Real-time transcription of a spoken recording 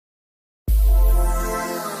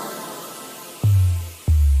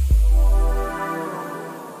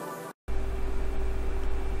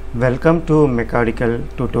Welcome to mechanical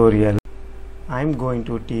tutorial. I am going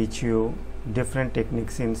to teach you different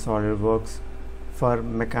techniques in SolidWorks for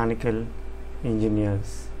mechanical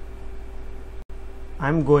engineers. I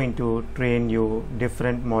am going to train you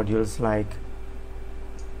different modules like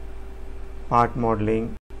part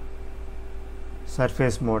modeling,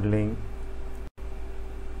 surface modeling,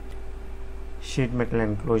 sheet metal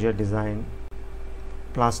enclosure design,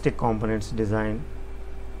 plastic components design,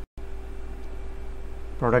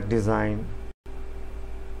 product design,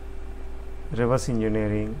 reverse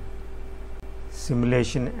engineering,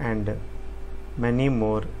 simulation, and many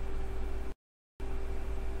more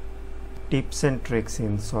tips and tricks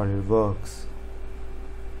in SolidWorks.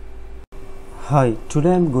 Hi,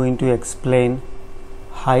 today I am going to explain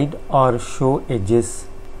hide or show edges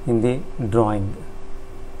in the drawing.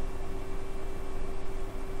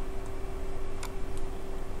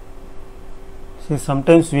 See,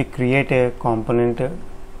 sometimes we create a component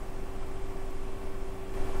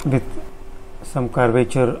with some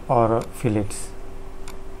curvature or fillets.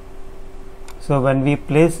 So when we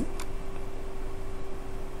place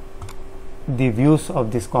the views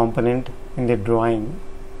of this component in the drawing,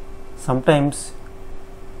 sometimes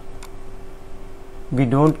we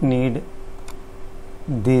don't need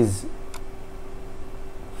these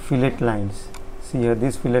fillet lines. See here,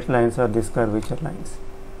 these fillet lines are these curvature lines.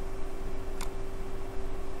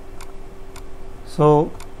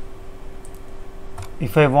 So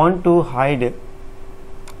if I want to hide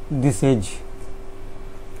this edge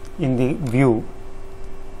in the view,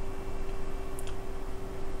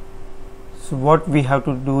 so what we have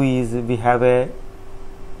to do is we have a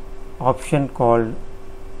option called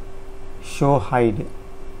show hide.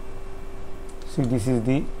 See, this is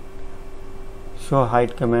the show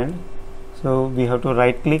hide command. So we have to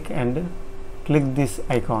right click and click this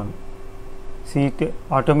icon. See, it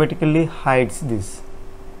automatically hides this.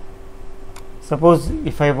 Suppose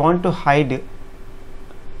if I want to hide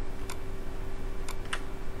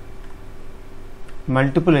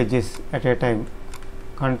multiple edges at a time,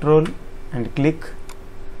 control and click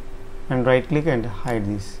and right click and hide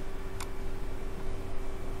this.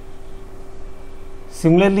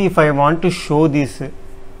 Similarly, if I want to show these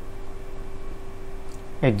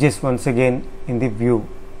edges once again in the view,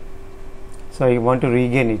 so I want to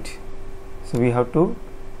regain it, so we have to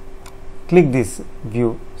click this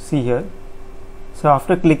view. See here, so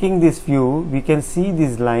after clicking this view, we can see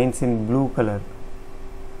these lines in blue color.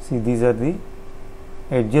 See, these are the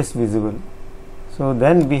edges visible. So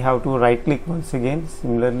then we have to right click once again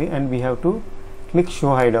similarly, and we have to click show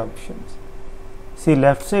hide options. See,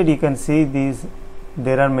 left side you can see these,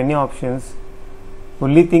 there are many options.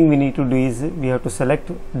 Only thing we need to do is we have to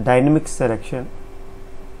select dynamic selection,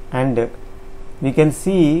 and we can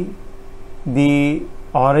see the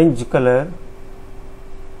orange color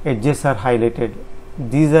edges are highlighted.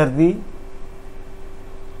 These are the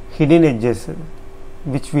hidden edges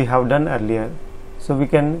which we have done earlier. So we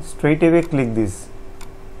can straight away click this.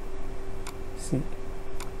 See,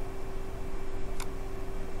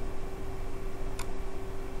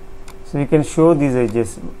 so you can show these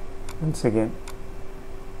edges once again.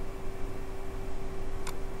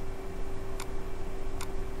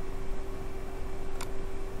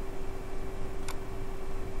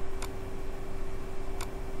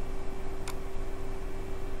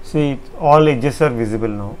 See, all edges are visible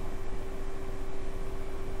now.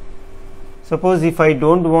 Suppose if I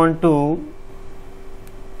don't want to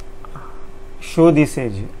show this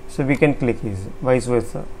edge, so we can click this, vice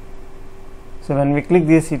versa. So when we click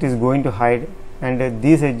this, it is going to hide, and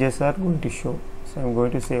these edges are going to show. So I am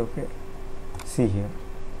going to say OK. See here.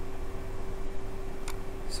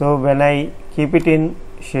 So when I keep it in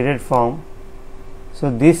shaded form,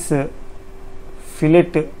 so this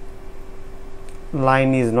fillet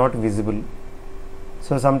line is not visible.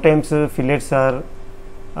 So sometimes fillets are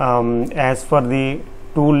as for the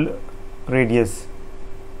tool radius,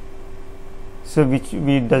 so which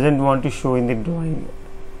we doesn't want to show in the drawing.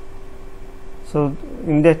 So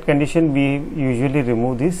in that condition, we usually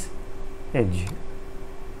remove this edge.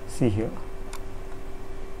 See here.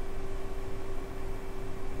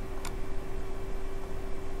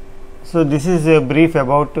 So this is a brief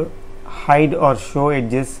about hide or show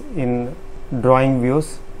edges in drawing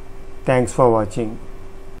views. Thanks for watching.